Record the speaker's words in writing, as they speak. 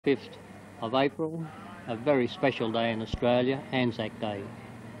5th of April, a very special day in Australia, Anzac Day.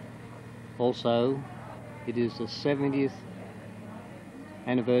 Also, it is the 70th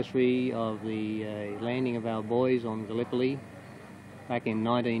anniversary of the landing of our boys on Gallipoli back in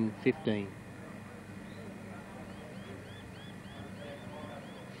 1915.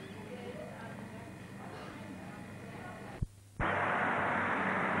 The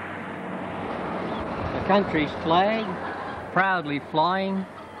country's flag proudly flying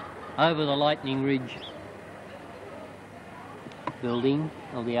over the Lightning Ridge building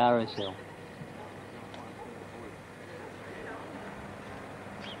of the RSL.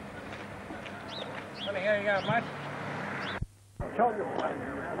 Here you go, mate.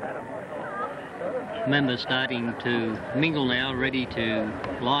 Members starting to mingle now, ready to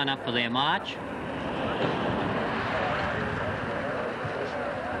line up for their march.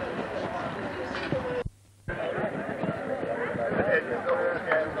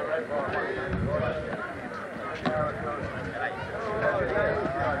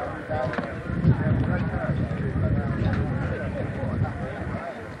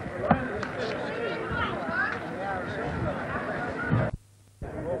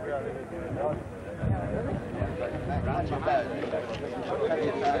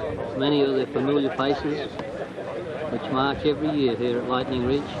 Many of the familiar faces which march every year here at Lightning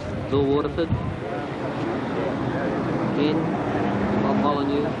Ridge. Bill Waterford, Ken, Bob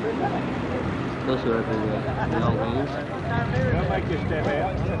Molyneux, those are everywhere, the old hands. Don't make you step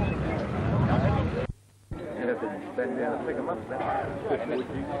out. Bend down and pick them up.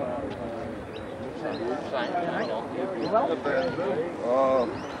 Oh,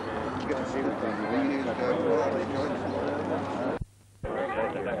 you get to see the wheels go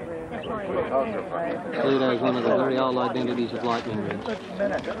Pluto is one of the very old identities of Lightning Ridge.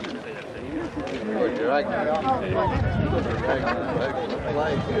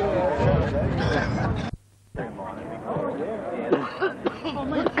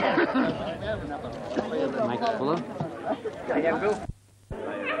 Max Fuller. Yeah, Bill.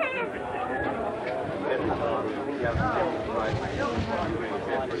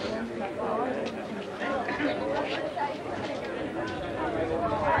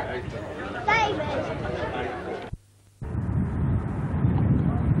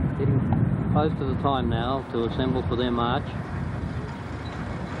 Getting close to the time now to assemble for their march.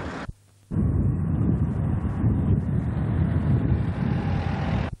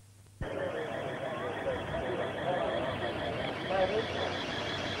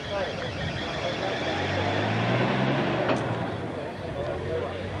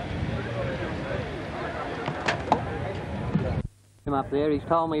 Him up there, he's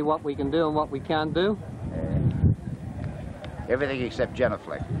told me what we can do and what we can't do. everything except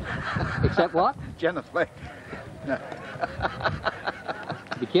genuflect. Except what? Genuflect.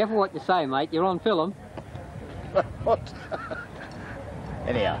 Be careful what you say, mate. You're on film. What?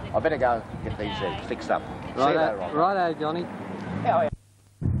 Anyhow, I better go get these fixed up. Righto, Johnny. Yeah,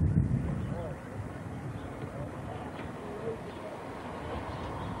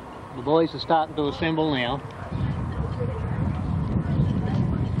 The boys are starting to assemble now.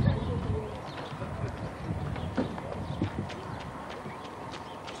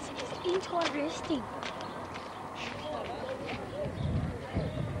 It's interesting.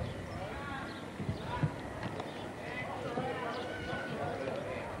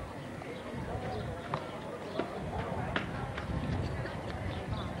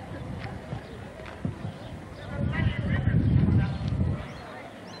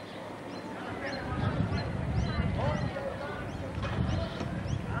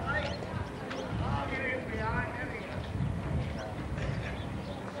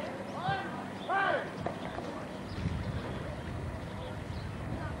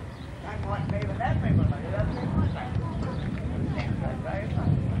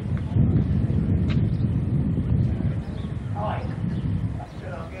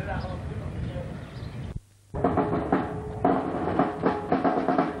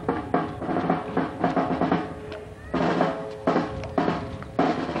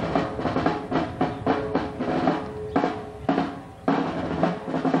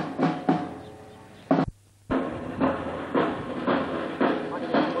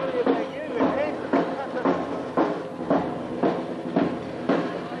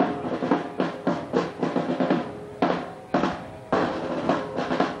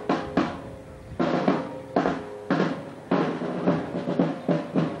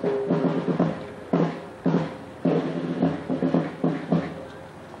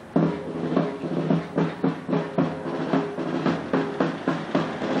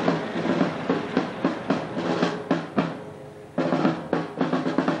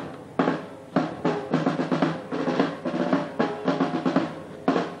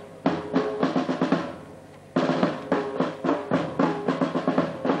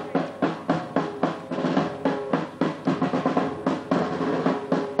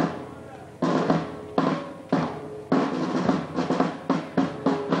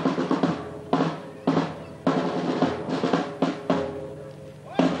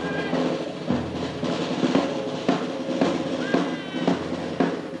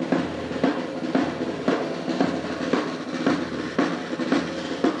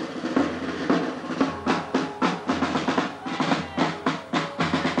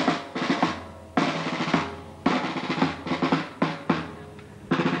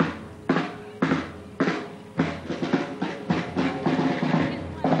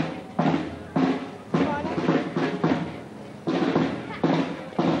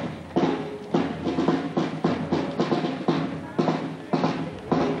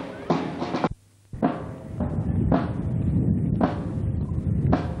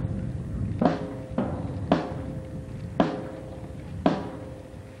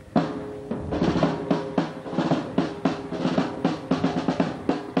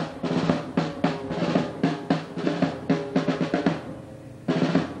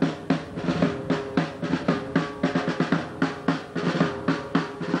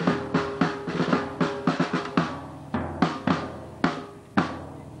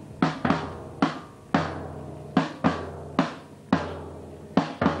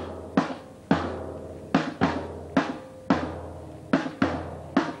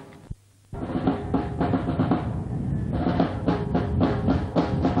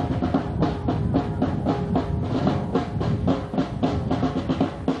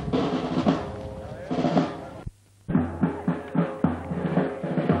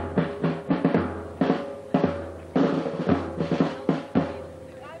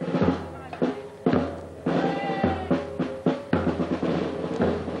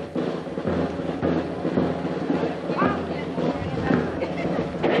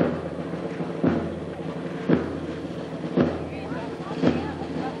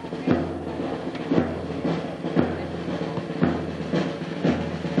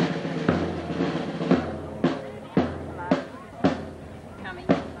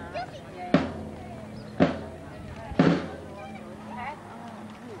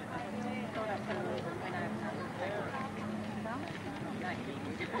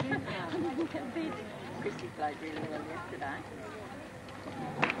 Chrissy played really well yesterday.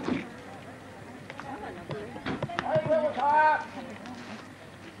 Hey, little tire!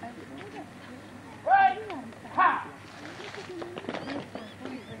 Right! Ha!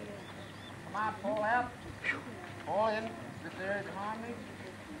 Come on, pull out. Pull in this area behind me.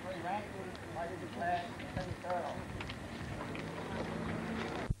 3 rank, like the flag, 10 turtle.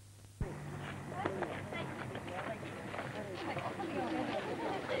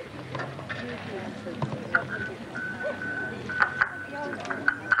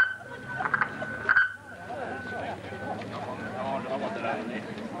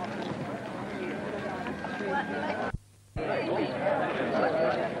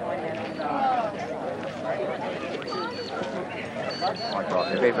 My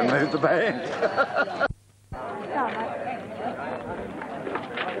God, they've even moved the band.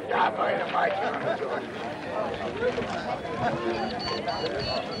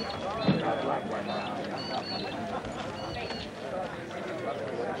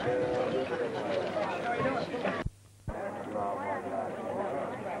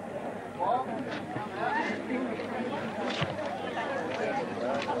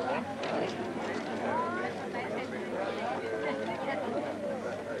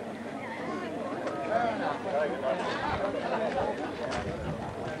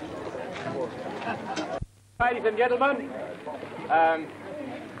 Ladies and gentlemen,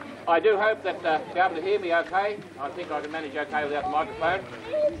 I do hope that you'll be able to hear me okay. I think I can manage okay without the microphone.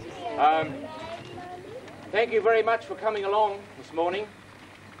 Thank you very much for coming along this morning.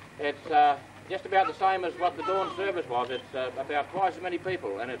 It's just about the same as what the dawn service was. It's about twice as many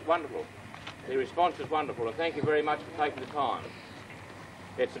people, and it's wonderful. The response is wonderful, and thank you very much for taking the time.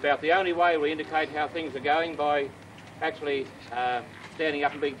 It's about the only way we indicate how things are going, by actually standing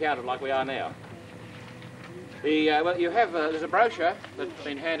up and being counted like we are now. Well, you have there's a brochure that's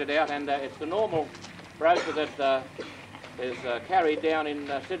been handed out, and it's the normal brochure that is carried down in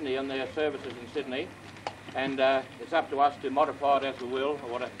Sydney on their services in Sydney, and it's up to us to modify it as we will,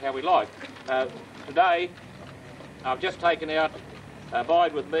 or how we like. Today, I've just taken out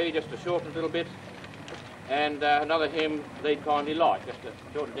Abide With Me, just to shorten it a little bit, and another hymn, Lead Kindly Light, just to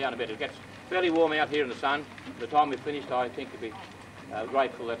shorten it down a bit. It gets fairly warm out here in the sun. By the time we've finished, I think you'll be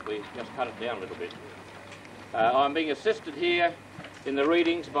grateful that we just cut it down a little bit. I'm being assisted here in the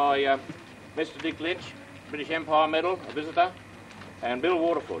readings by Mr. Dick Lynch, British Empire Medal, a visitor, and Bill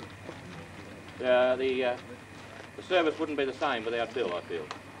Waterford. The service wouldn't be the same without Bill, I feel.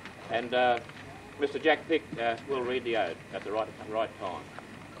 And Mr. Jack Pick will read the ode at the right time.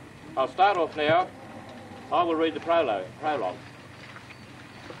 I'll start off now. I will read the prologue.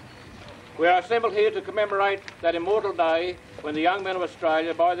 We are assembled here to commemorate that immortal day when the young men of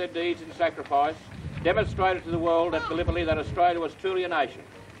Australia, by their deeds and sacrifice, demonstrated to the world at Gallipoli that Australia was truly a nation.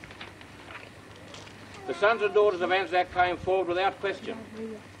 The sons and daughters of Anzac came forward without question,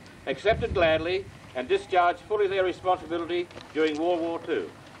 accepted gladly, and discharged fully their responsibility during World War II,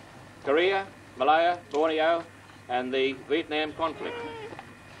 Korea, Malaya, Borneo, and the Vietnam conflict.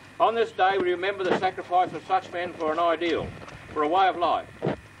 On this day, we remember the sacrifice of such men for an ideal, for a way of life.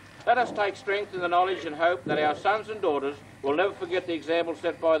 Let us take strength in the knowledge and hope that our sons and daughters will never forget the example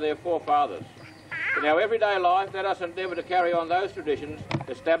set by their forefathers. In our everyday life, let us endeavour to carry on those traditions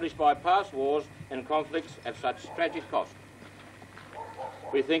established by past wars and conflicts at such tragic cost.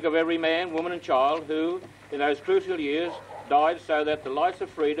 We think of every man, woman and child who, in those crucial years, died so that the lights of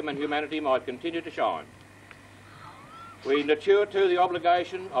freedom and humanity might continue to shine. We mature to the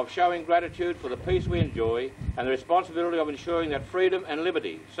obligation of showing gratitude for the peace we enjoy and the responsibility of ensuring that freedom and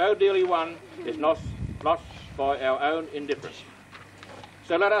liberty, so dearly won, is not lost by our own indifference.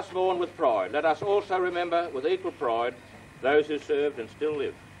 So let us mourn with pride. Let us also remember with equal pride those who served and still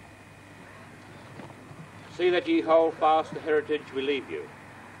live. See that ye hold fast the heritage we leave you.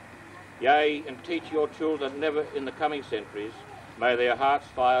 Yea, and teach your children never in the coming centuries may their hearts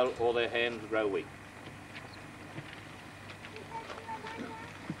fail or their hands grow weak.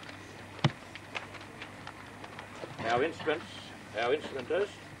 Our instrumenters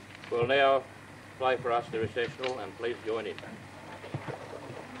will now play for us the recessional, and please join in.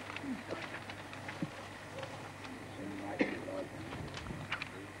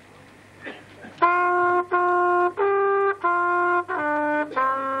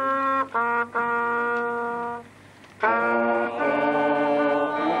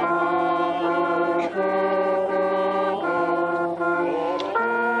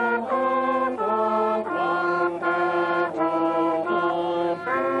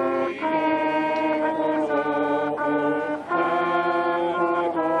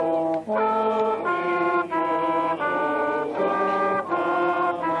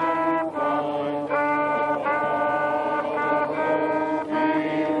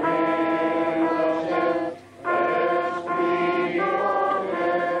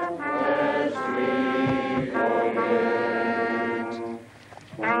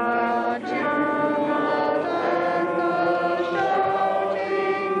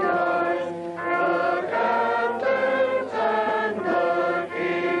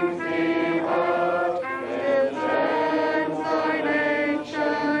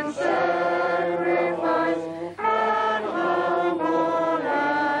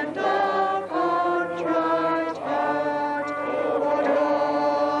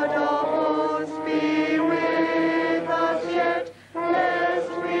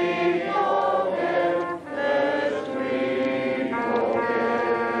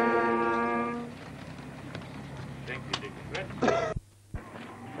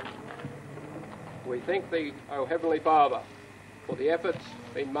 thank Thee, O Heavenly Father, for the efforts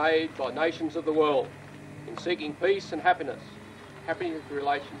being made by nations of the world in seeking peace and happiness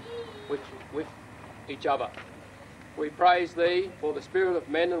relations with each other. We praise Thee for the spirit of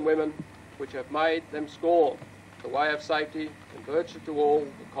men and women which have made them scorn the way of safety and virtue to all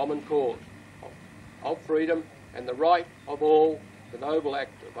the common cause of freedom and the right of all, the noble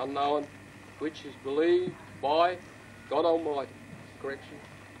act of unknown, which is believed by God Almighty,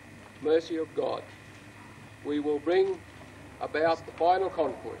 mercy of God. We will bring about the final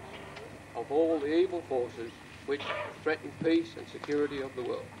conquest of all the evil forces which threaten peace and security of the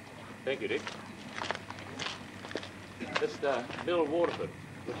world. Thank you, Dick. Mr. Bill Waterford,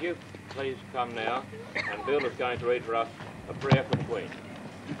 would you please come now, and Bill is going to read for us a prayer for the Queen.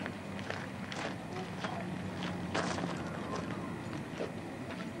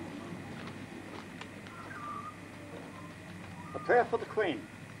 A prayer for the Queen.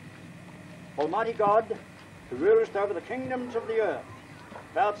 Almighty God, who rulest over the kingdoms of the earth,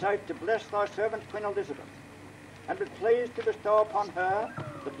 vouchsafe to bless thy servant Queen Elizabeth, and be pleased to bestow upon her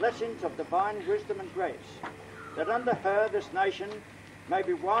the blessings of divine wisdom and grace, that under her this nation may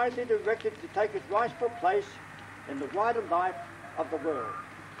be wisely directed to take its rightful place in the wider life of the world.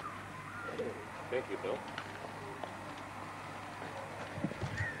 Thank you, Bill.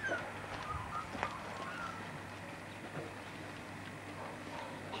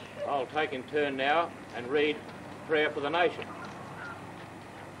 I'll take in turn now and read prayer for the nation.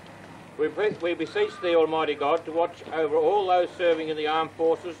 We beseech Thee, Almighty God, to watch over all those serving in the armed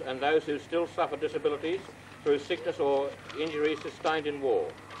forces and those who still suffer disabilities through sickness or injuries sustained in war.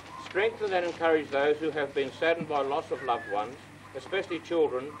 Strengthen and encourage those who have been saddened by loss of loved ones, especially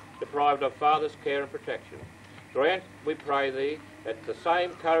children deprived of father's care and protection. Grant, we pray Thee, that the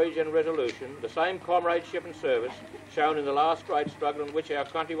same courage and resolution, the same comradeship and service shown in the last great struggle in which our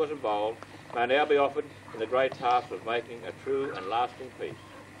country was involved may now be offered in the great task of making a true and lasting peace.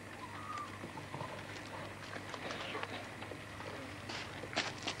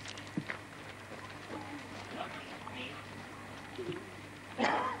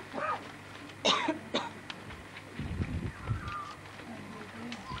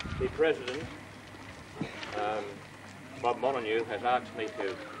 The President, Bob Molyneux, has asked me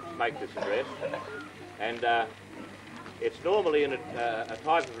to make this address, and it's normally in a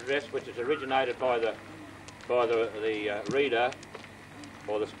type of address which is originated by the reader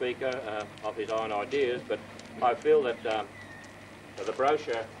or the speaker of his own ideas, but I feel that the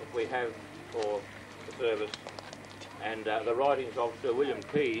brochure that we have for the service and the writings of Sir William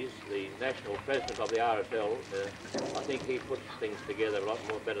Keys, the national president of the RSL, I think he puts things together a lot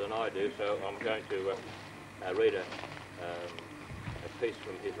more better than I do, so I'm going to read a piece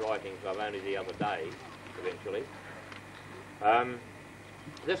from his writings of only the other day, eventually.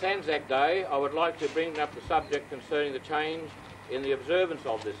 This Anzac Day, I would like to bring up the subject concerning the change in the observance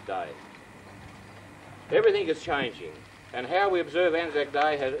of this day. Everything is changing, and how we observe Anzac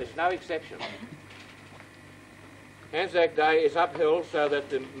Day is no exception. Anzac Day is upheld so that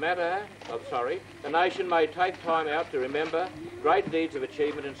the nation may take time out to remember great deeds of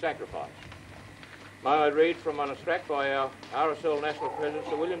achievement and sacrifice. May I read from an extract by our RSL National President,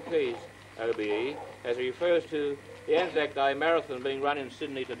 Sir William Keys, OBE, as he refers to the Anzac Day marathon being run in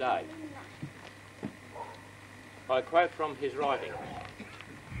Sydney today. I quote from his writings.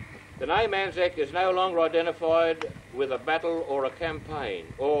 The name Anzac is no longer identified with a battle or a campaign,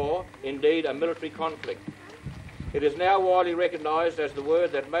 or indeed a military conflict. It is now widely recognised as the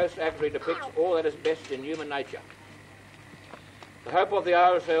word that most accurately depicts all that is best in human nature. The hope of the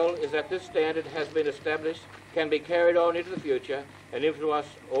RSL is that this standard has been established, can be carried on into the future, and influence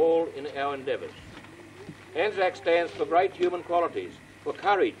us all in our endeavours. Anzac stands for great human qualities, for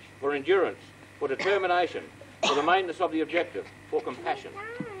courage, for endurance, for determination, for the maintenance of the objective, for compassion.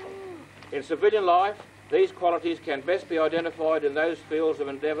 In civilian life, these qualities can best be identified in those fields of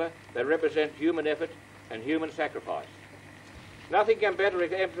endeavour that represent human effort and human sacrifice. Nothing can better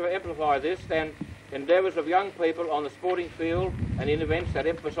amplify this than endeavours of young people on the sporting field and in events that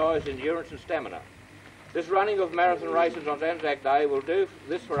emphasise endurance and stamina. This running of marathon races on Anzac Day will do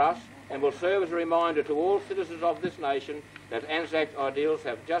this for us and will serve as a reminder to all citizens of this nation that Anzac ideals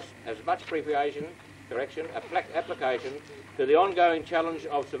have just as much application to the ongoing challenge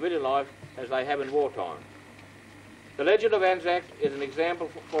of civilian life as they have in wartime. The legend of Anzac is an example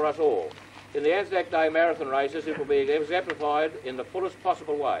for us all. In the Anzac Day marathon races, it will be exemplified in the fullest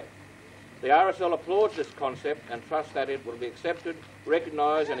possible way. The RSL applauds this concept and trusts that it will be accepted,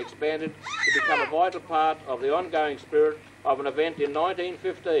 recognised and expanded to become a vital part of the ongoing spirit of an event in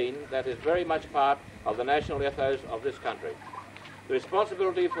 1915 that is very much part of the national ethos of this country. The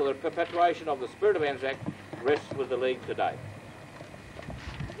responsibility for the perpetuation of the spirit of Anzac rests with the League today.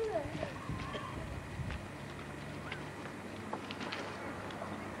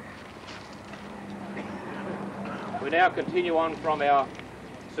 We now continue on from our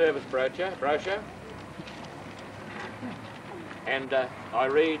service brochure and I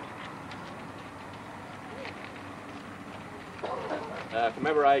read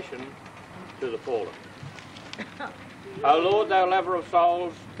commemoration to the fallen. O Lord, thou lover of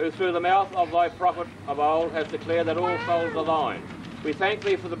souls, who through the mouth of thy prophet of old has declared that all souls are thine, we thank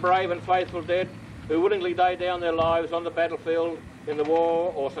thee for the brave and faithful dead who willingly lay down their lives on the battlefield, in the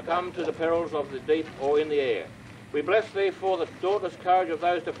war, or succumb to the perils of the deep or in the air. We bless thee for the dauntless courage of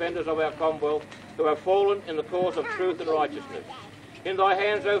those defenders of our Commonwealth who have fallen in the cause of truth and righteousness. In thy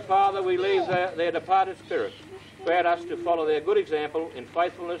hands, O Father, we leave their departed spirits. Grant us to follow their good example in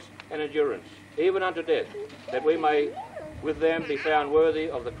faithfulness and endurance, even unto death, that we may with them be found worthy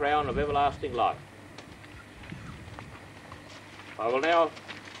of the crown of everlasting life. I will now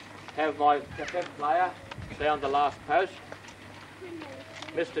have my cassette player sound the last post.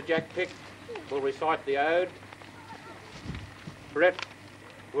 Mr. Jack Pick will recite the ode. Brett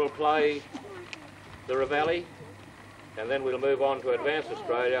will play the Reveille, and then we'll move on to Advance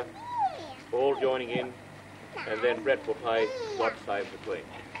Australia, all joining in, and then Brett will play God Save the Queen.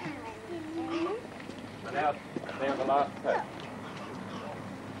 And now the last post.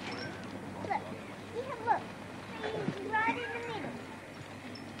 Look, right in the middle.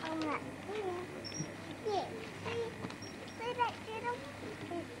 On that. Yeah. See that fiddle?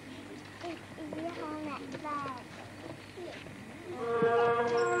 Is behind that bag.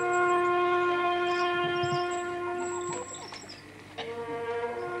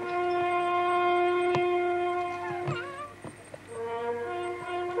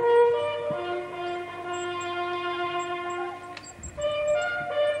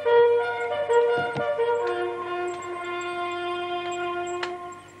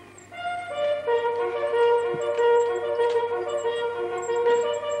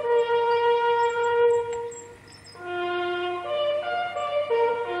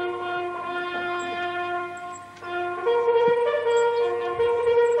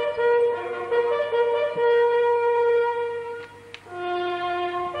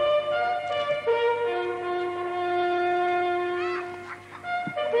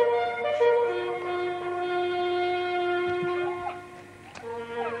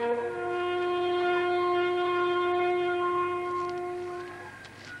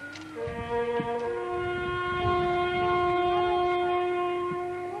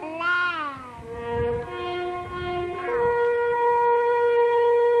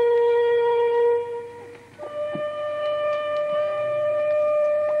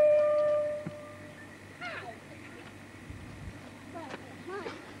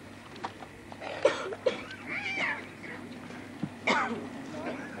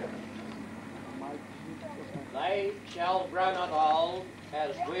 They shall grow not old,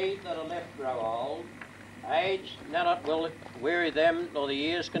 as we that are left grow old. Age not will weary them, nor the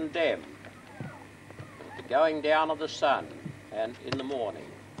years condemn. The going down of the sun, and in the morning,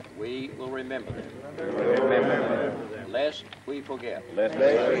 we will remember them. Lest we forget.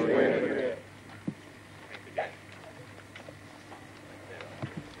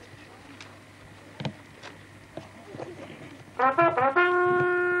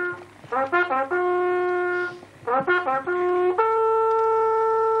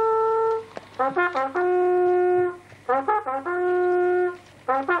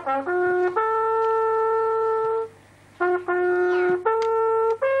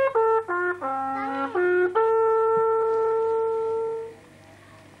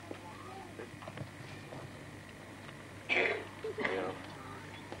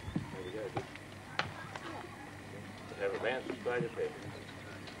 Have Advance Australia paper.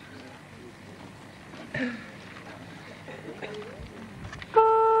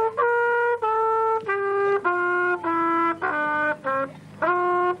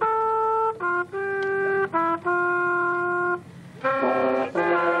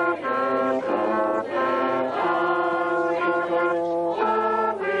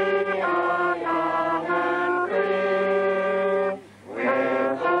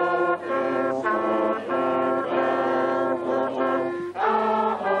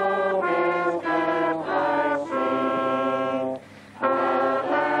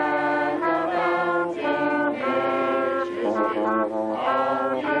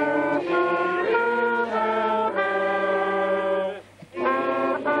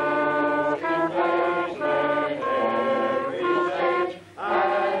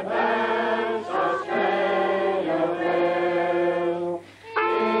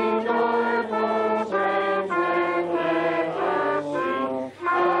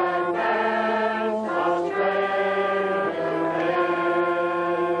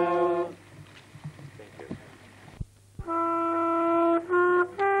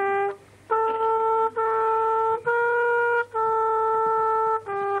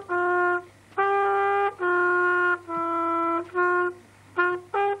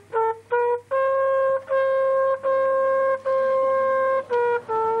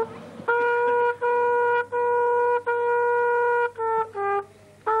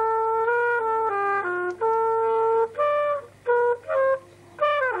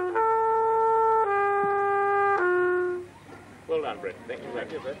 Thank you very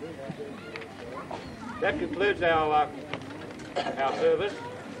much. That concludes our service,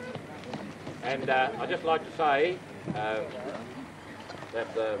 and I'd just like to say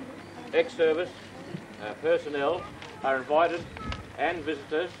that the ex-service personnel are invited, and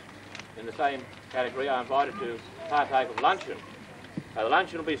visitors in the same category are invited to partake of luncheon. The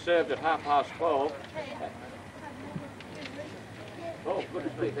luncheon will be served at 12:30. Oh,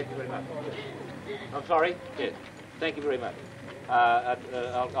 goodness me, thank you very much. I'm sorry? Yes, thank you very much.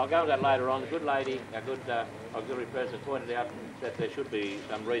 I'll go into that later on. The good lady, our good auxiliary president, pointed out that there should be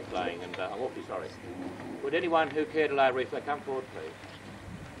some wreath laying, and I'm awfully sorry. Would anyone who care to lay a wreath come forward, please?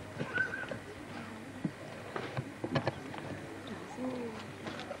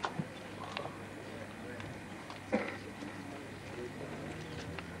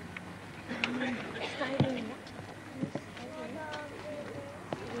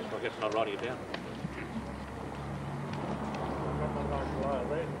 I guess I'm not writing it down.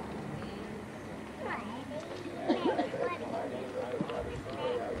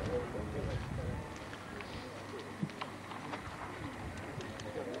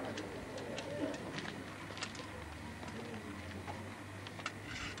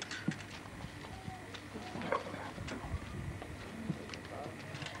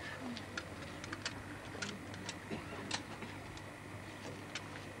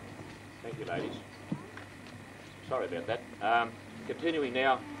 Thank you, ladies. Sorry about that. Continuing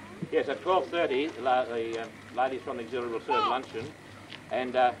now. Yes, at 12:30, the ladies from the auxiliary will serve luncheon.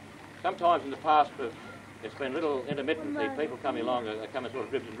 And sometimes in the past, there's been little intermittently, people coming along, come in sort of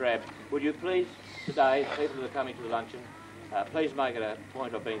dribs and drabs. Would you please, today, people who are coming to the luncheon, please make it a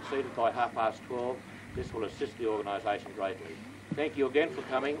point of being seated by 12:30. This will assist the organisation greatly. Thank you again for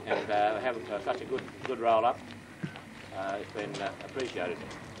coming and having such a good roll-up. It's been appreciated.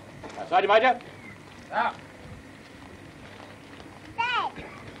 Sergeant Major? Out. Dad.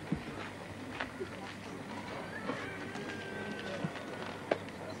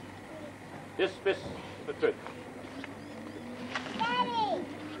 Dismiss the troop. Daddy.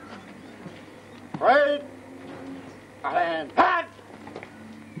 Right. Hand. Hand!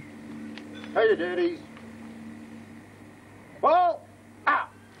 Hey, you daddies. Ball. Out!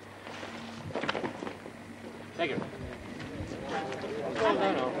 Thank you.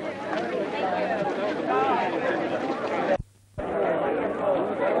 No.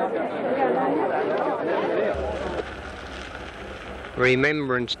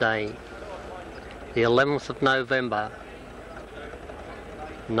 Remembrance Day, the 11th of November,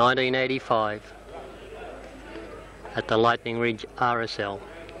 1985, at the Lightning Ridge RSL.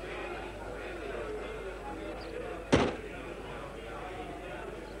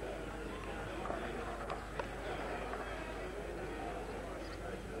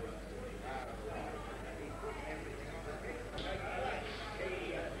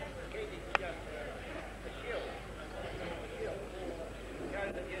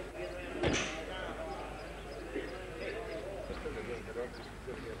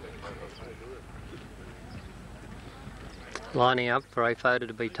 Lining up for a photo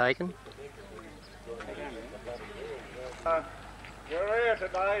to be taken. We're here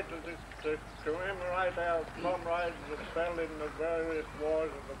today to commemorate our comrades that fell in the various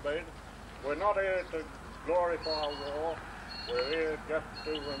wars of the bed. We're not here to glorify war. We're here just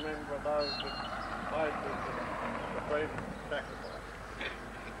to remember those that paid the supreme sacrifice.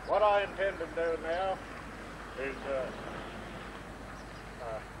 What I intend to do now is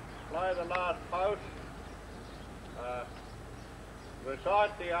play the last post,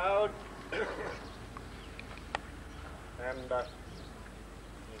 recite the ode, and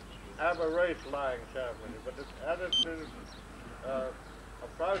have a wreath laying ceremony. But as it is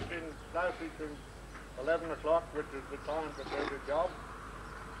approaching closely to 11 o'clock, which is the time to do the job,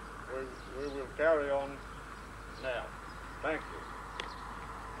 we will carry on now. Thank you.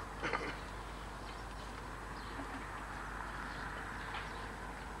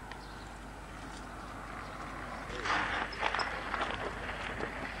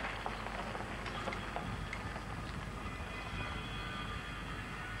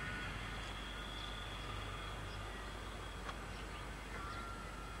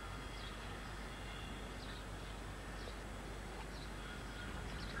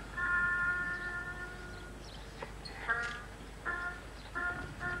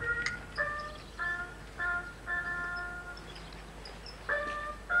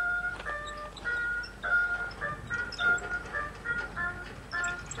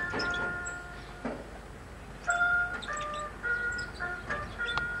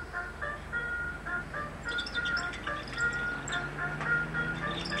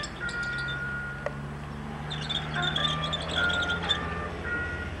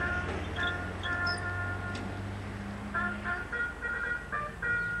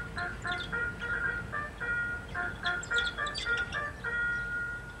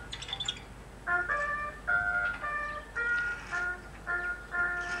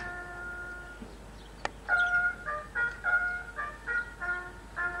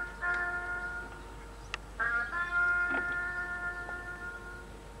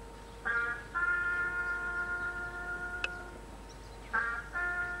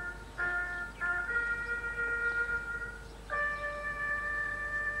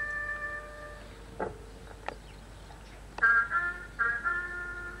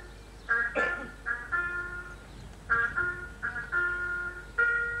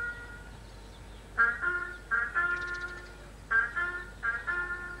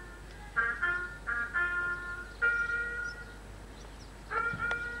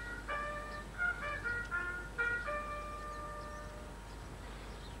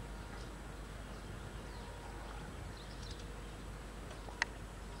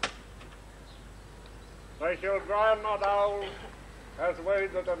 They shall grow not old, as we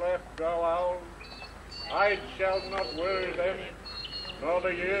that are left grow old. Age shall not weary them, nor the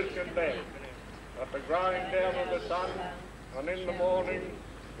years condemn. At the growing down of the sun, and in the morning,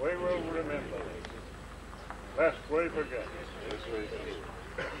 we will remember, lest we forget.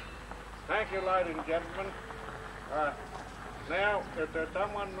 Thank you, ladies and gentlemen. Now, if there's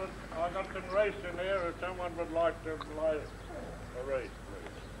someone, I've got some wreaths in here, if someone would like to lay a wreath,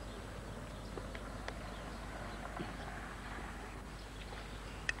 please.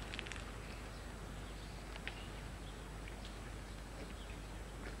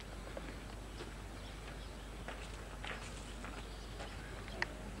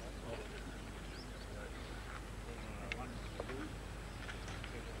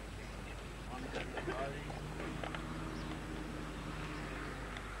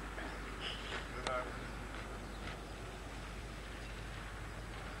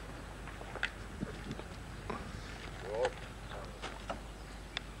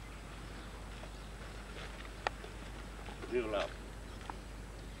 Give up.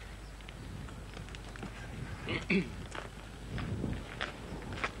 Thank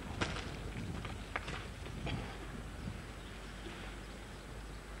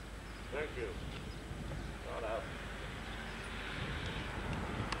you. Right up.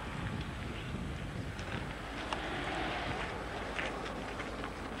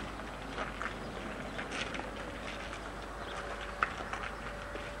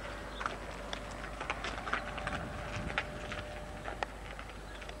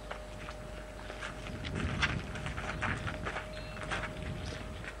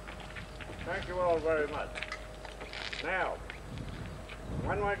 Thank you all very much. Now,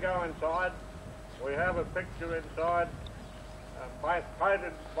 when we go inside, we have a picture inside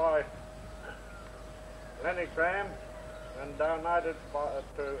painted by Lenny Cram and donated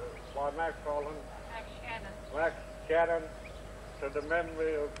by Max Holland, Max Shannon, to the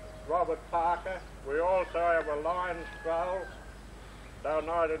memory of Robert Parker. We also have a lion scroll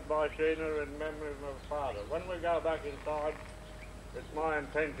donated by Sheena in memory of my father. When we go back inside, it's my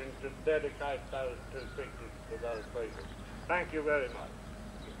intention to dedicate those two pictures to those people. Thank you very much.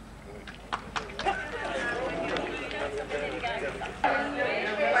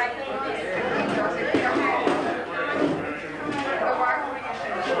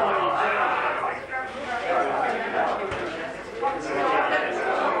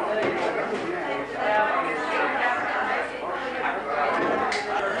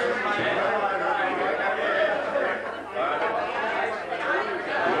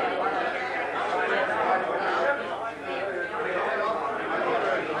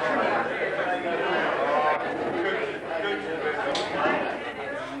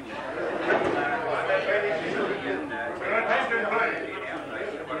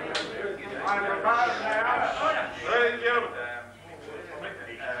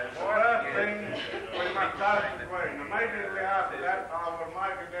 Immediately after that, I will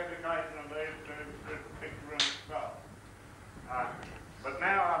make a dedication of these to this picture and skull. But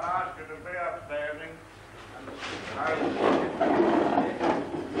now I'd ask you to be upstanding.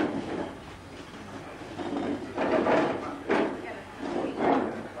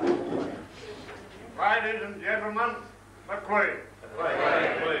 Ladies and gentlemen, the Queen.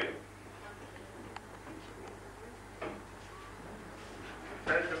 Please.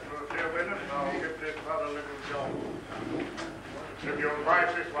 Take it for a few minutes, I'll give this other little job. If you'll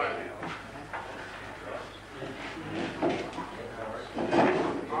face this way.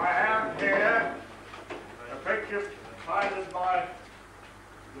 I have here a picture painted by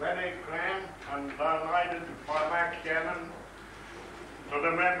Lenny Cram and donated by Max Shannon to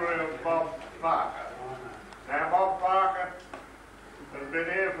the memory of Bob Parker. Now, Bob Parker has been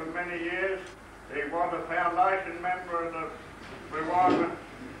here for many years. He was a foundation member of the Rewinder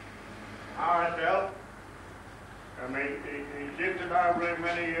RSL, and he shifted over here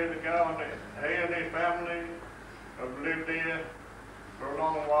many years ago, and he and his family have lived here for a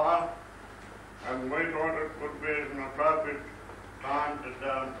long while, and we thought it would be an appropriate time to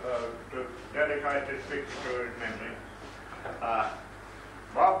dedicate this picture to his memory.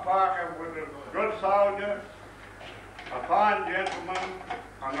 Bob Parker was a good soldier, a fine gentleman,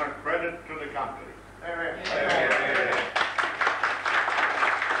 and a credit to the country.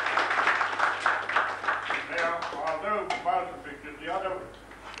 Now, I'll do both the pictures. The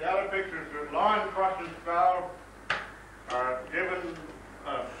other pictures, the line crossing skull, given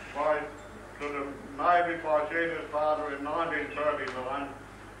to the Navy by Sheena's father in 1939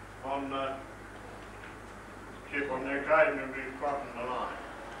 on the ship on the occasion of his crossing the line.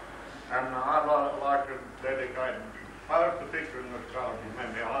 And I'd like to dedicate both the picture and the skull to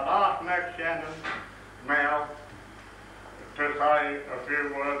memory. I'd ask Max Shannon now to say a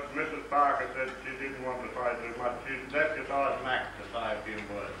few words. Mrs. Parker said she didn't want to say too much. She's deputised Max to say a few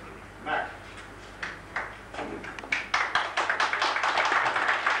words. Max. Thank you,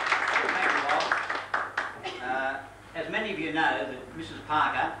 Bob. As many of you know, that Mrs.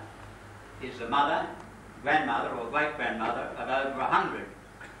 Parker is the mother, grandmother or great-grandmother of over 100,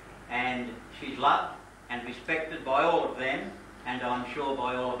 and she's loved and respected by all of them, and I'm sure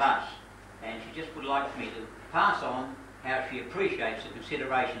by all of us. And she just would like me to pass on how she appreciates the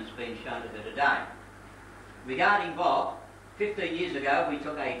consideration that's been shown to her today. Regarding Bob, 15 years ago we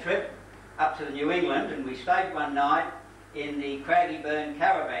took a trip up to New England and we stayed one night in the Craigieburn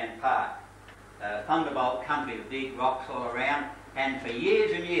Caravan Park, Thunderbolt country with big rocks all around, and for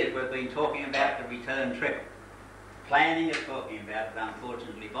years and years we've been talking about the return trip, planning and talking about it.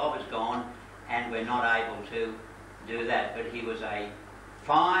 Unfortunately Bob is gone and we're not able to do that, but he was a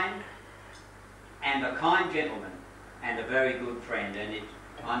fine and a kind gentleman and a very good friend, and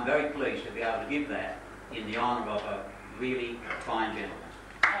I'm very pleased to be able to give that in the honour of a really fine gentleman.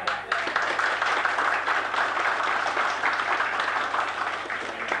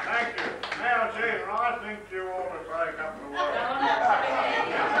 Thank you. Now, Caesar, I think you ought to say a couple of words.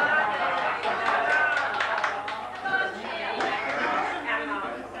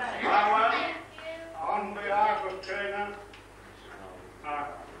 Well, on behalf of Canaan, I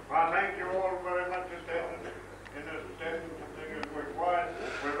thank you all very much in attendance to things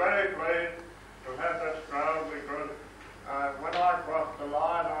we're very pleased to have this crowd, because when I crossed the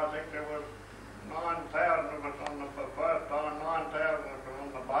line, I think there was 9,000 of us on the first time, 9,000 of us on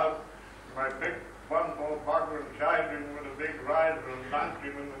the boat. They picked one poor bugger and shaved him with a big razor and dunked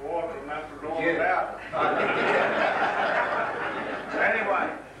him in the water, and that was all about it. Anyway,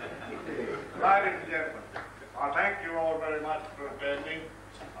 ladies and gentlemen, I thank you all very much for attending.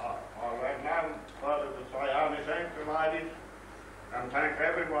 I have no further to say, only thank the ladies and thank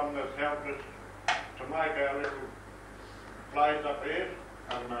everyone that's helped us to make our little place up here.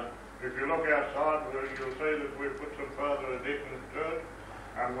 And if you look outside, you'll see that we've put some further additions to it,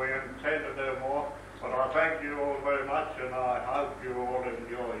 and we intend to do more. But I thank you all very much, and I hope you all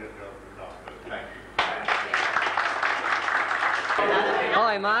enjoy yourselves this afternoon. Thank you.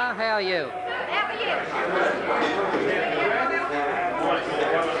 Hi, Ma. How are you?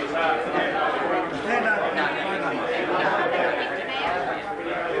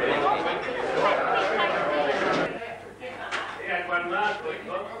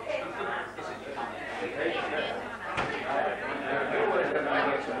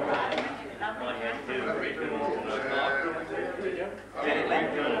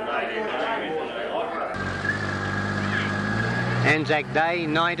 Anzac Day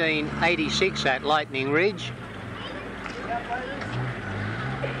 1986 at Lightning Ridge.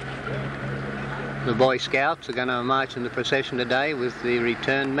 The Boy Scouts are going to march in the procession today with the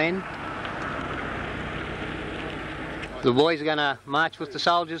returned men. The boys are going to march with the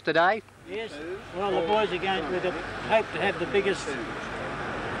soldiers today? Yes, well the boys are going to hope to have the biggest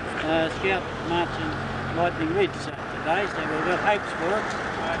scout march in Lightning Ridge today, so we've got hopes for it.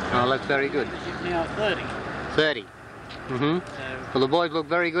 Oh, that's very good. It's now 30. 30? Mm-hmm. So, Well, the boys look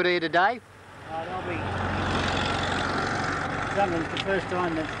very good here today. They'll be some of them the first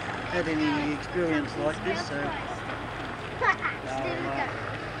time they've had any experience like this, so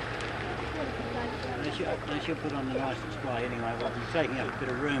they should put on the nice display anyway. We'll be taking up a bit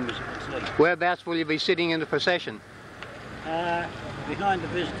of room, as you can see. Whereabouts will you be sitting in the procession? Behind the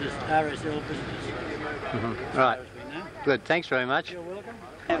visitors, RSL visitors. Mm-hmm. Right. Good. Thanks very much. You're welcome.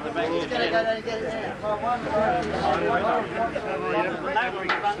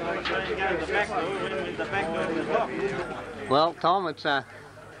 Well, Tom, it's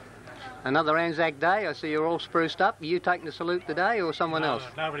another Anzac Day. I see you're all spruced up. Are you taking the salute today or someone else?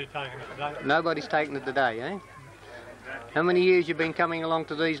 Nobody's taking it today. Nobody's taking it today, eh? How many years you been coming along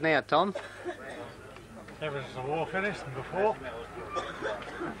to these now, Tom? Ever since the war finished and before.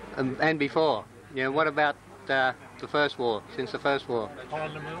 And before? Yeah, what about the first war, since the first war?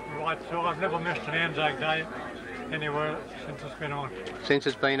 Right, so I've never missed an Anzac Day anywhere since it's been on. Since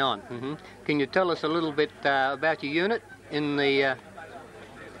it's been on. Mm-hmm. Can you tell us a little bit about your unit in the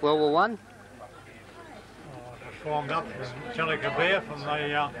World War One? It was formed up in Gallipoli from the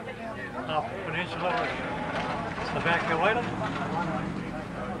Half Peninsula, was evacuated.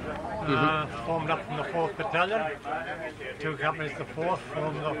 Formed up from the 4th Battalion. 2 companies, the 4th,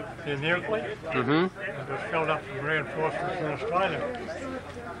 formed the nuclear. And it was filled up from reinforcements in Australia,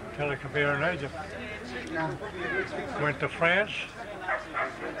 Gallipoli and Egypt. Went to France,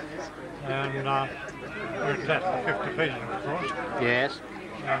 and we were attached to the 5th Division, of course. Yes.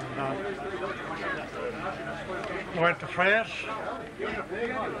 And went to France,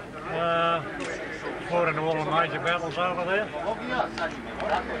 fought in all the major battles over there.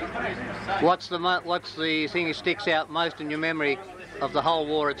 What's the thing that sticks out most in your memory of the whole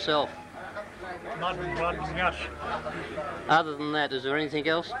war itself? Mud and blood and guts. Other than that, is there anything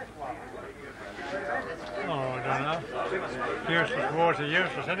else? Oh, I don't know. Useless wars are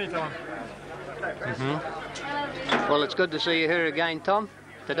useless anytime. Well, it's good to see you here again, Tom,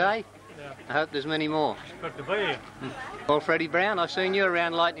 today. Yeah. I hope there's many more. It's good to be here. Well, Freddie Brown, I've seen you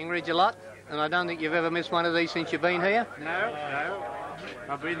around Lightning Ridge a lot, and I don't think you've ever missed one of these since you've been here. No.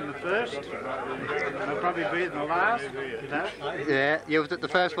 I've been in the first. I'll probably be in the last. Yeah, you was at the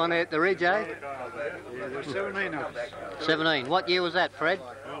first one there at the Ridge, eh? Yeah, there's 17 of us. 17. What year was that, Fred?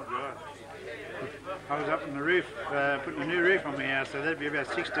 Oh, God. I was up on the roof, putting a new roof on my house, so that'd be about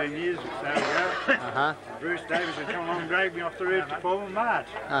 16 years or so ago. Bruce Davis had come along and dragged me off the roof to form a march.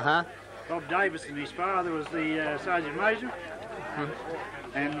 Bob Davis and his father was the Sergeant Major.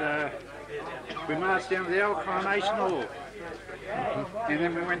 And we marched down to the old Coronation Hall. And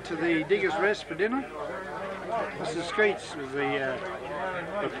then we went to the Diggers' Rest for dinner. Mr. Skeets was the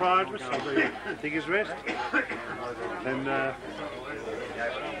proprietress of the Diggers' Rest. And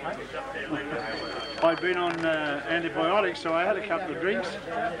I'd been on antibiotics, so I had a couple of drinks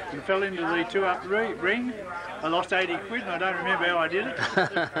and fell into the two-up ring. I lost 80 quid and I don't remember how I did it.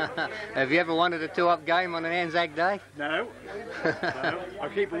 Have you ever wanted a two-up game on an Anzac Day? No. I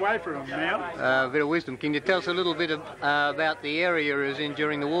keep away from them now. A bit of wisdom. Can you tell us a little bit about the area you was in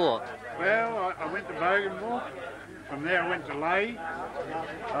during the war? Well, I went to Bougainville. From there I went to Lae.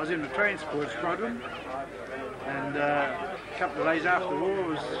 I was in the transport squadron. And a couple of days after the war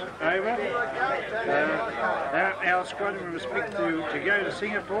was over, our squadron was picked to go to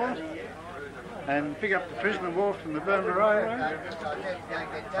Singapore and pick up the prisoner of war from the Burma Railway.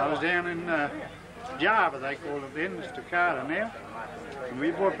 I was down in Java, they call it then, it's Jakarta now. And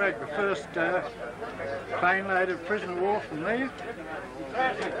we brought back the first plane load of prisoner of war from there.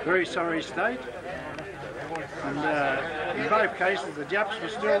 Very sorry state. And in both cases the Japs were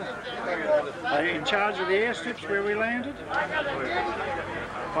still in charge of the airstrips where we landed.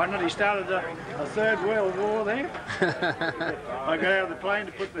 I nearly started a third world war there. I got out of the plane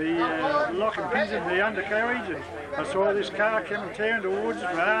to put the lock and pins in the undercarriage and I saw this car coming tearing towards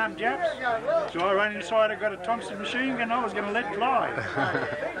us with armed Japs. So I ran inside, I got a Thompson machine gun I was going to let fly.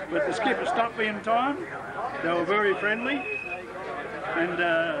 But the skipper stopped me in time. They were very friendly and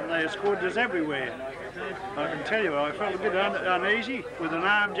they escorted us everywhere. I can tell you, I felt a bit uneasy with an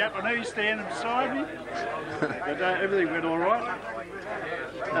armed Japanese standing beside me, but everything went all right.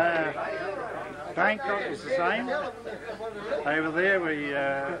 Bangkok was the same. Over there we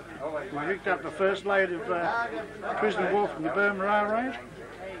picked up the first load of prisoner of war from the Burma Railway.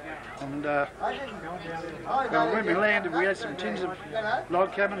 And well, when we landed we had some tins of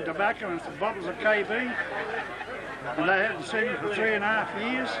log cabin tobacco and some bottles of KB. And they hadn't seen it for 3.5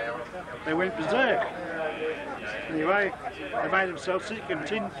 years. They went berserk. Anyway, they made themselves sick in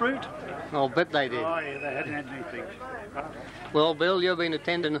tinned fruit. I'll bet they did. Oh yeah, they hadn't had anything. Well, Bill, you've been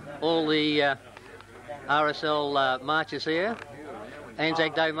attending all the RSL marches here,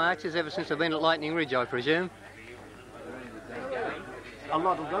 Anzac Day marches, ever since I've been at Lightning Ridge, I presume. A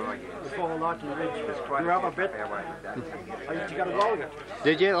lot of them before Lightning Ridge grew up a bit. I used to go to Walgett.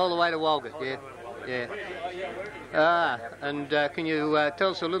 Did you? All the way to Walgett, yeah. And can you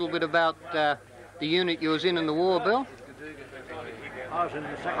tell us a little bit about the unit you was in the war, Bill? I was in the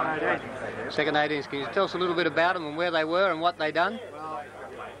 2nd 18th. 2nd 18th. Can you tell us a little bit about them and where they were and what they done?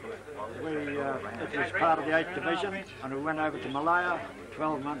 Well, it was part of the 8th Division and we went over to Malaya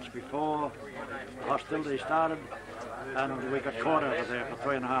 12 months before hostilities started. And we got caught over there for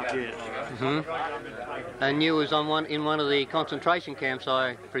 3.5 years. And you was on in one of the concentration camps,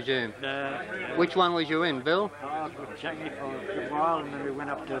 I presume. Which one was you in, Bill? I was with Changi for a good while, and then we went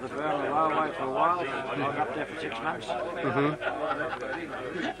up to the Burma Railway for a while. I was up there for 6 months.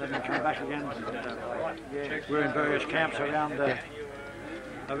 Then we came back again. We were in various camps around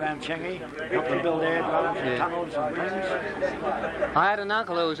Changi, helping to build air drives and tunnels and things. I had an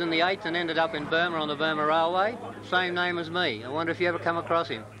uncle who was in the 8th and ended up in Burma on the Burma Railway. Same name as me. I wonder if you ever come across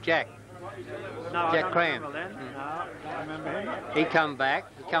him. Jack. No, Jack Cram. No, I don't remember him. He come back.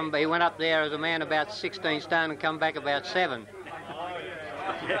 He went up there as a man about 16 stone and come back about 7.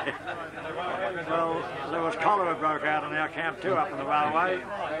 Well, there was cholera broke out in our camp too up on the railway,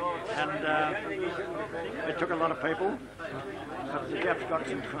 and it took a lot of people. But the Japs got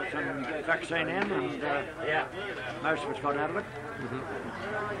some vaccine in, and most of us got out of it.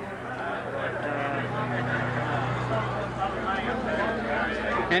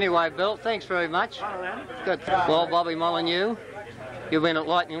 Anyway, Bill, thanks very much. Good. Well, Bobby Molyneux, you've been at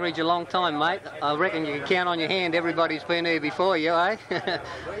Lightning Ridge a long time, mate. I reckon you can count on your hand everybody's been here before you, eh?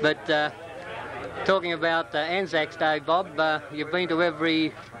 But talking about Anzac Day, Bob, you've been to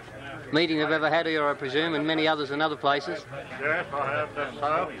every meeting they've ever had here, I presume, and many others in other places. Yes, I have that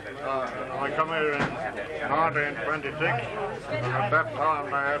so. I come here in 1926, and at that time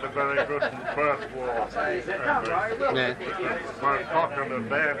they had a very good birth war. Yeah. The most popular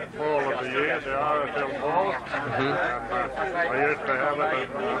day at fall of the year, the RSL Ball, and I used to have it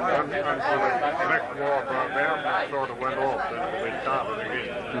until the next war broke out and it sort of went off and we started again.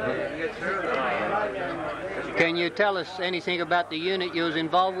 Can you tell us anything about the unit you was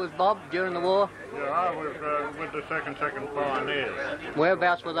involved with, Bob, during the war? Yeah, I was with the 2nd Pioneers.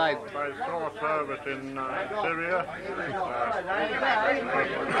 Whereabouts were they? They saw service in Syria.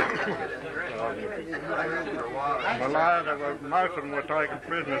 Malaya, most of them were taken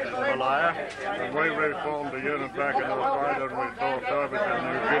prisoners in Malaya, and we reformed the unit back in Australia and we saw service in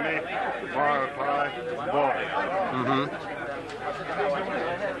New Guinea, Mauritania,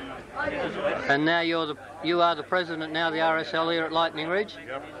 And now you are the president now of the RSL here at Lightning Ridge?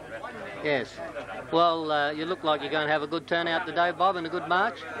 Yep. Yes. Well, you look like you're going to have a good turnout today, Bob, and a good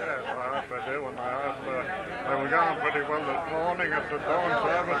march. Yes, I hope they do, and I hope they were going pretty well this morning at the dawn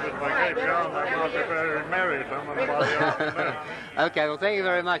service. If they keep going, they might be very merry, some of them by the afternoon. Okay, well, thank you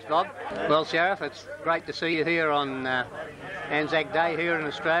very much, Bob. Well, Sheriff, it's great to see you here on Anzac Day here in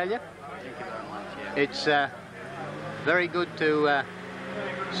Australia. It's very good to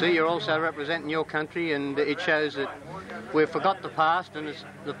see you're also representing your country, and it shows that we've forgot the past and it's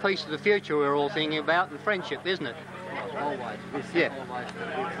the peace of the future we're all thinking about, and friendship, isn't it? Always. Yeah. Always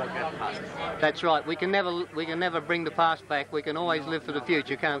we forget past. That's right. We can never bring the past back. We can always live for the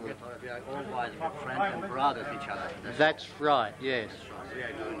future, can't we? We are always friends and brothers each other. That's right. Yes. We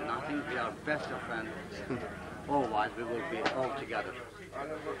are doing nothing. We are best of friends. Always we will be all together.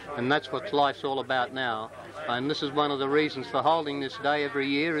 And that's what life's all about now. And this is one of the reasons for holding this day every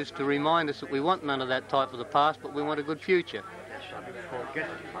year, is to remind us that we want none of that type of the past, but we want a good future. That's right. Forget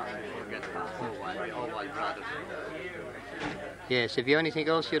the past. Forget the past. Always. We always brothers. Yes. Have you anything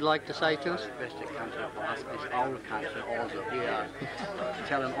else you'd like to say to us? The best country for us is our country also. We are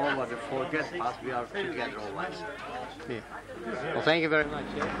telling always to forget the past. We are together always. Yeah. Well, thank you very much.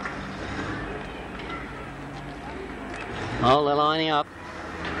 Yeah. Oh, they're lining up.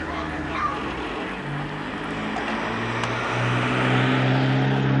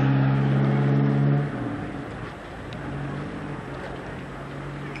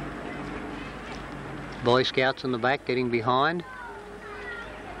 Boy Scouts in the back getting behind.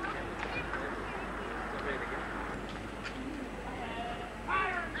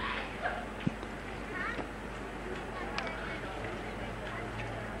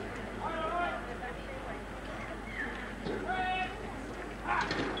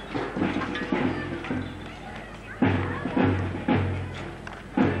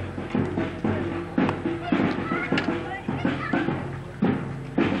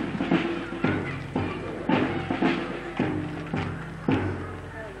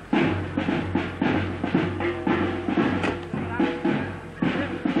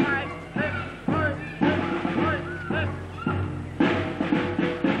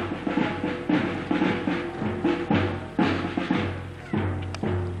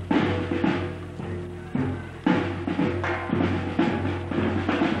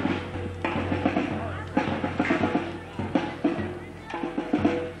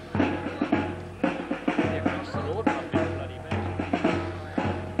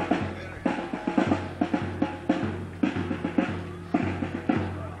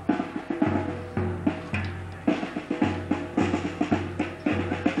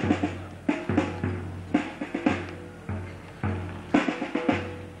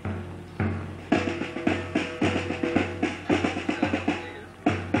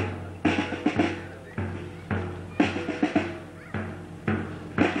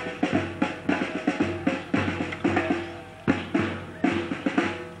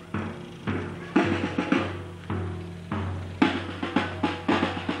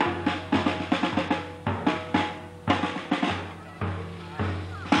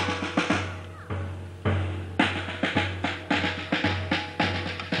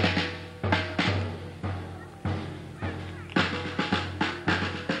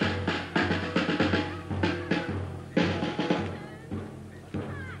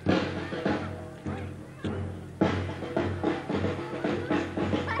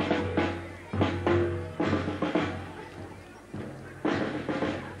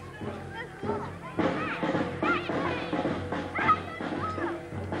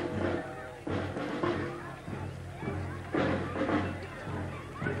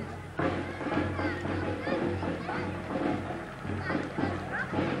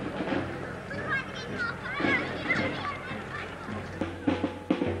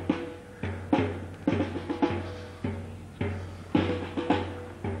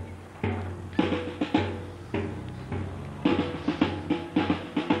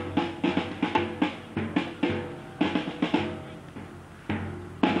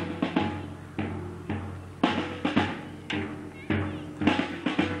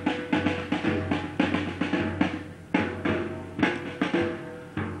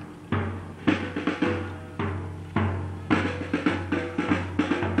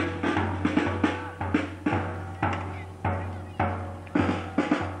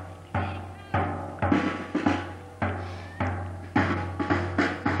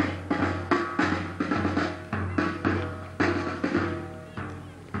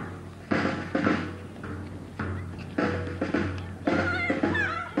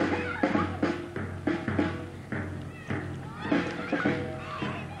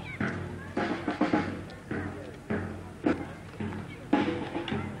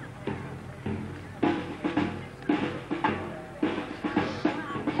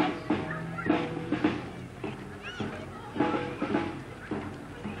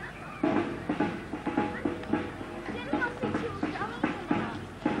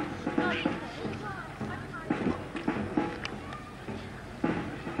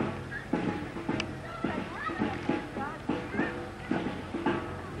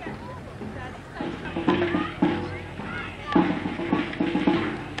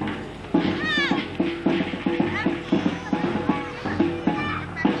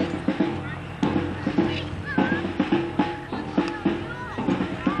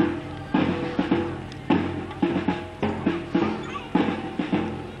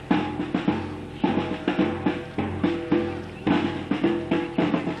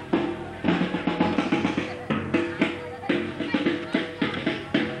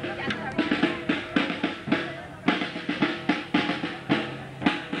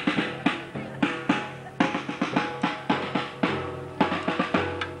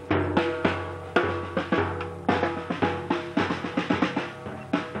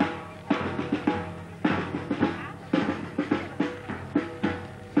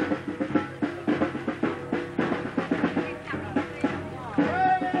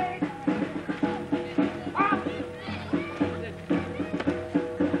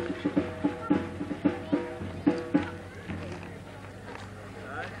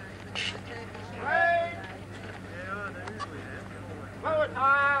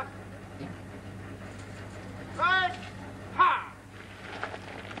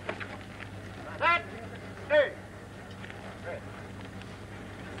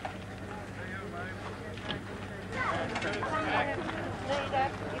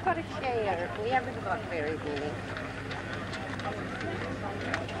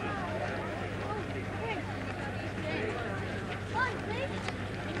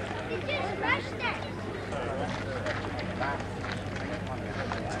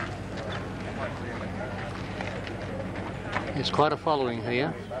 There's quite a following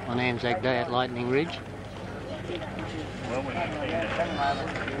here on Anzac Day at Lightning Ridge.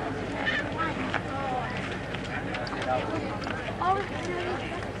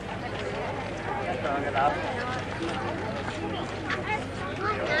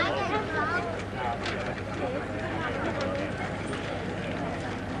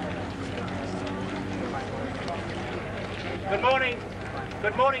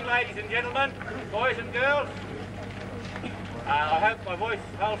 Good morning, ladies and gentlemen, boys and girls. I hope my voice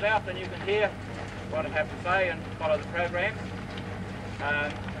holds out and you can hear what I have to say and follow the program.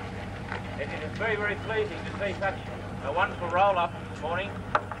 It is very, very pleasing to see such a wonderful roll-up this morning,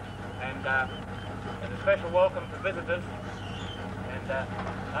 and a special welcome to visitors. And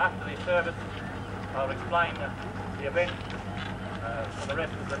after the service, I'll explain the event for the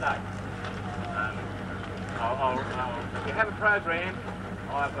rest of the day. If you have a program,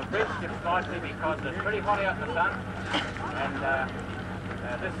 I've abridged it slightly because it's pretty hot out in the sun,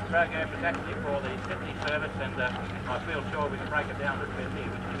 and this program is actually for the Sydney service, and I feel sure we can break it down a little bit here,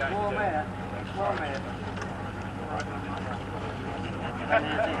 which we're going to do. 4 minutes.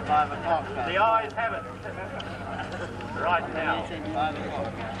 The eyes have it. Right now.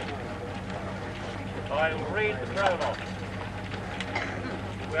 I will read the prologue.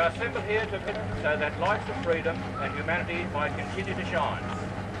 We are assembled here so that lights of freedom and humanity might continue to shine.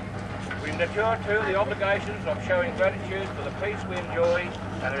 We mature too the obligations of showing gratitude for the peace we enjoy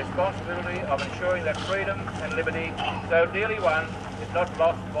and the responsibility of ensuring that freedom and liberty, so dearly won, is not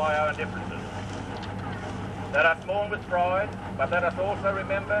lost by our indifferences. Let us mourn with pride, but let us also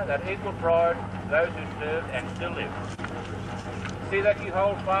remember that equal pride to those who served and still live. See that you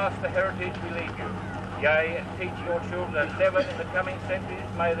hold fast the heritage we leave you. Yea, and teach your children that never in the coming centuries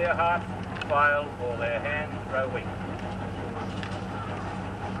may their hearts fail or their hands grow weak.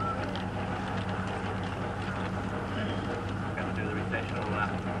 Going to do the recessional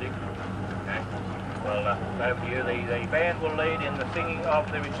Dick. Okay. Well, over to you. The band will lead in the singing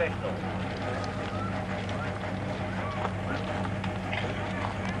of the recessional.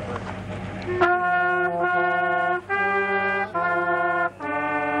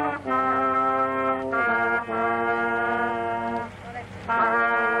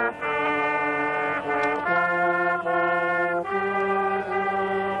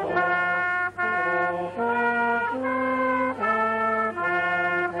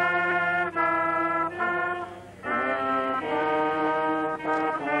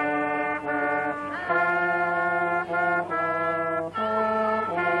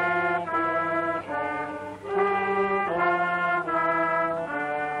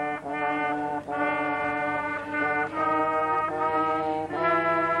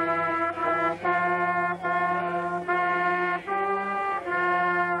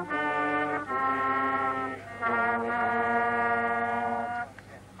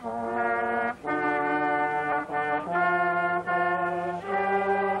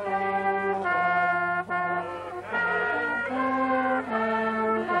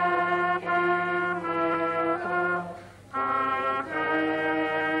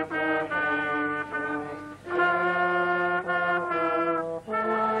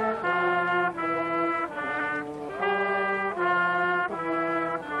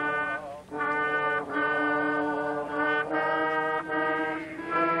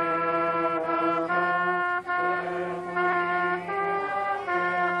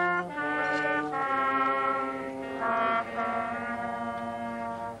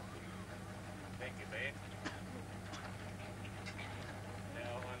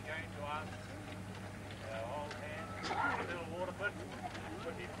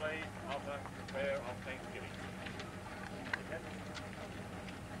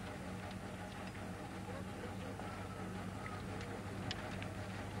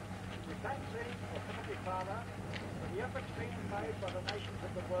 Father, for the efforts being made by the nations of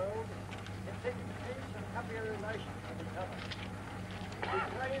the world in seeking peace and happier relations with each other. We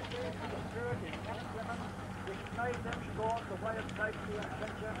praise thee for the spirit in men and women which made them scorn the way of safety and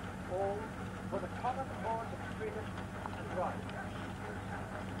venture all for the common cause of freedom and right.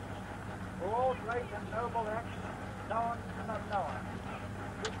 For all great and noble acts, known and unknown,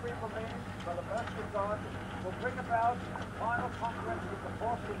 which we believe, by the mercy of God, will bring about final conquest with the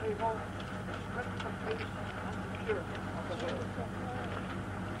force of evil, the strength of peace and security of the world.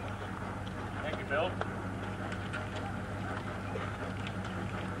 Thank you, Bill.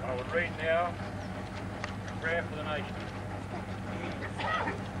 I will read now prayer for the nation.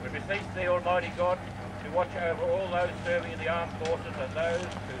 We beseech thee, Almighty God, to watch over all those serving in the armed forces and those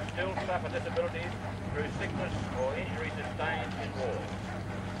who still suffer disabilities through sickness or injury sustained in war.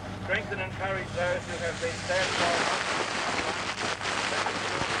 Strengthen and encourage those who have been saddened by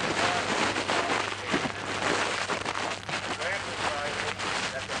grant us, pray,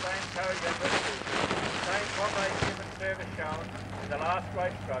 that the same courage and resolution, the same comradeship and service shown in the last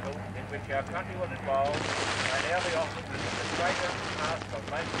great struggle in which our country was involved may now be offered in the greater task of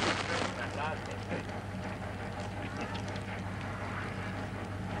making true and lasting peace.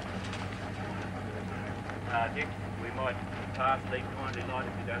 Dick, we might pass the kindly light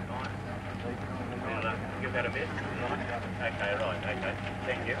if you don't mind. We'll give that a miss. Okay, right, okay.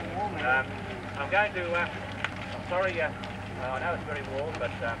 Thank you. I'm going to, I'm sorry, I know it's very warm,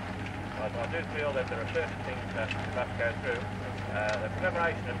 but I do feel that there are certain things that must go through. The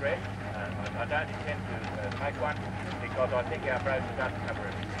commemoration address, I don't intend to make one because I think our brochure does cover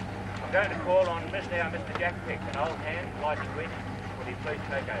it. I'm going to call on Mr. Jack Pick, an old hand, lighting reach. Would he please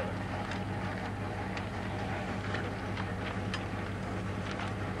take over?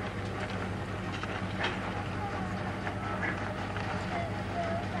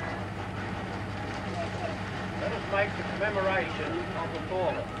 Make the commemoration of the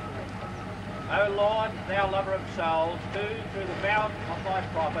fallen. O Lord, thou lover of souls, who through the mouth of thy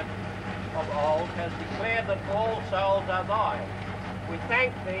prophet of old has declared that all souls are thine, we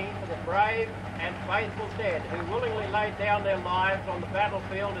thank thee for the brave and faithful dead who willingly laid down their lives on the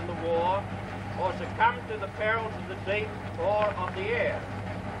battlefield in the war, or succumbed to the perils of the deep or of the air.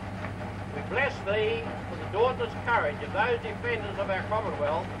 We bless thee for the dauntless courage of those defenders of our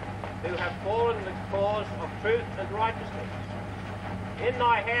Commonwealth who have fallen in the cause of truth and righteousness. In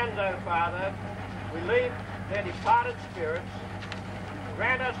thy hands, O Father, we leave their departed spirits.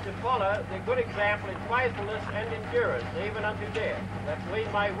 Grant us to follow their good example in faithfulness and endurance, even unto death, that we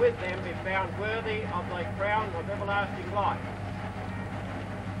may with them be found worthy of thy crown of everlasting life.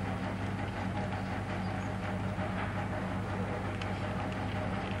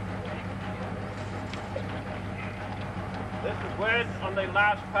 This is word on the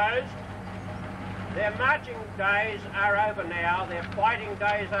last post. Their marching days are over now, their fighting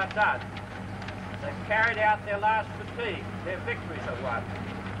days are done. They've carried out their last fatigue, their victories are won.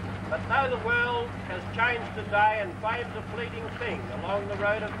 But though the world has changed today and favours a fleeting thing along the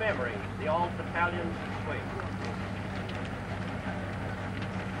road of memory, the old battalions swing.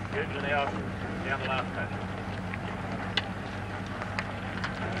 Usually down the last post.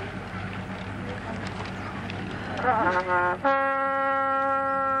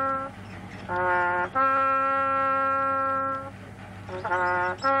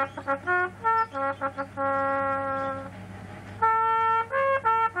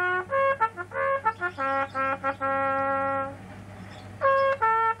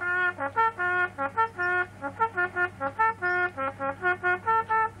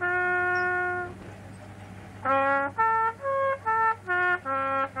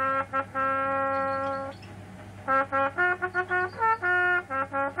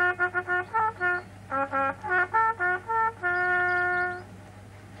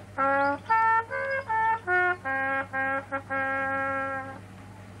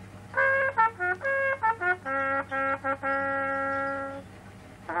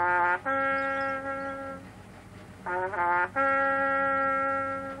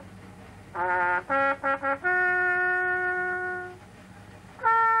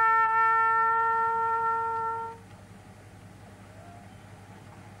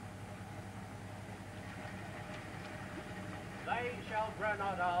 Grow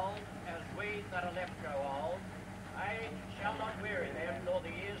not old, as we that are left grow old. Age shall not weary them, nor the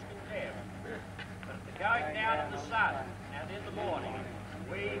years condemn. But at the going down of the sun, and in the morning,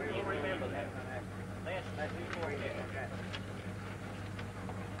 we will remember them, lest we forget.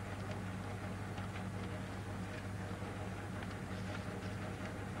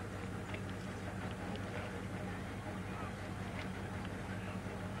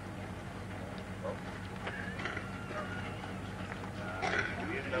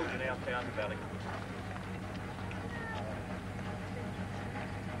 Valley.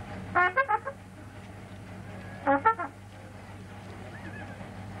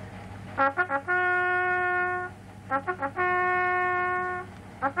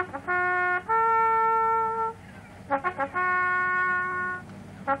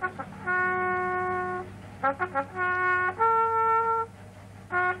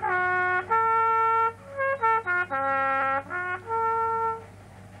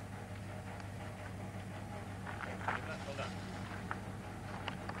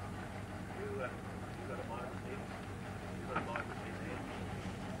 You got a monitor?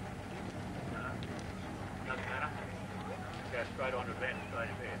 straight on to Advanced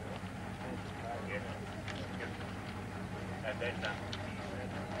Australia Fair. Yes. And then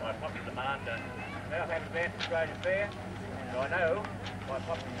by popular demand, they have Advanced Australia Fair, and I know by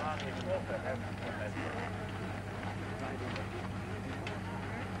popular demand we can also have that.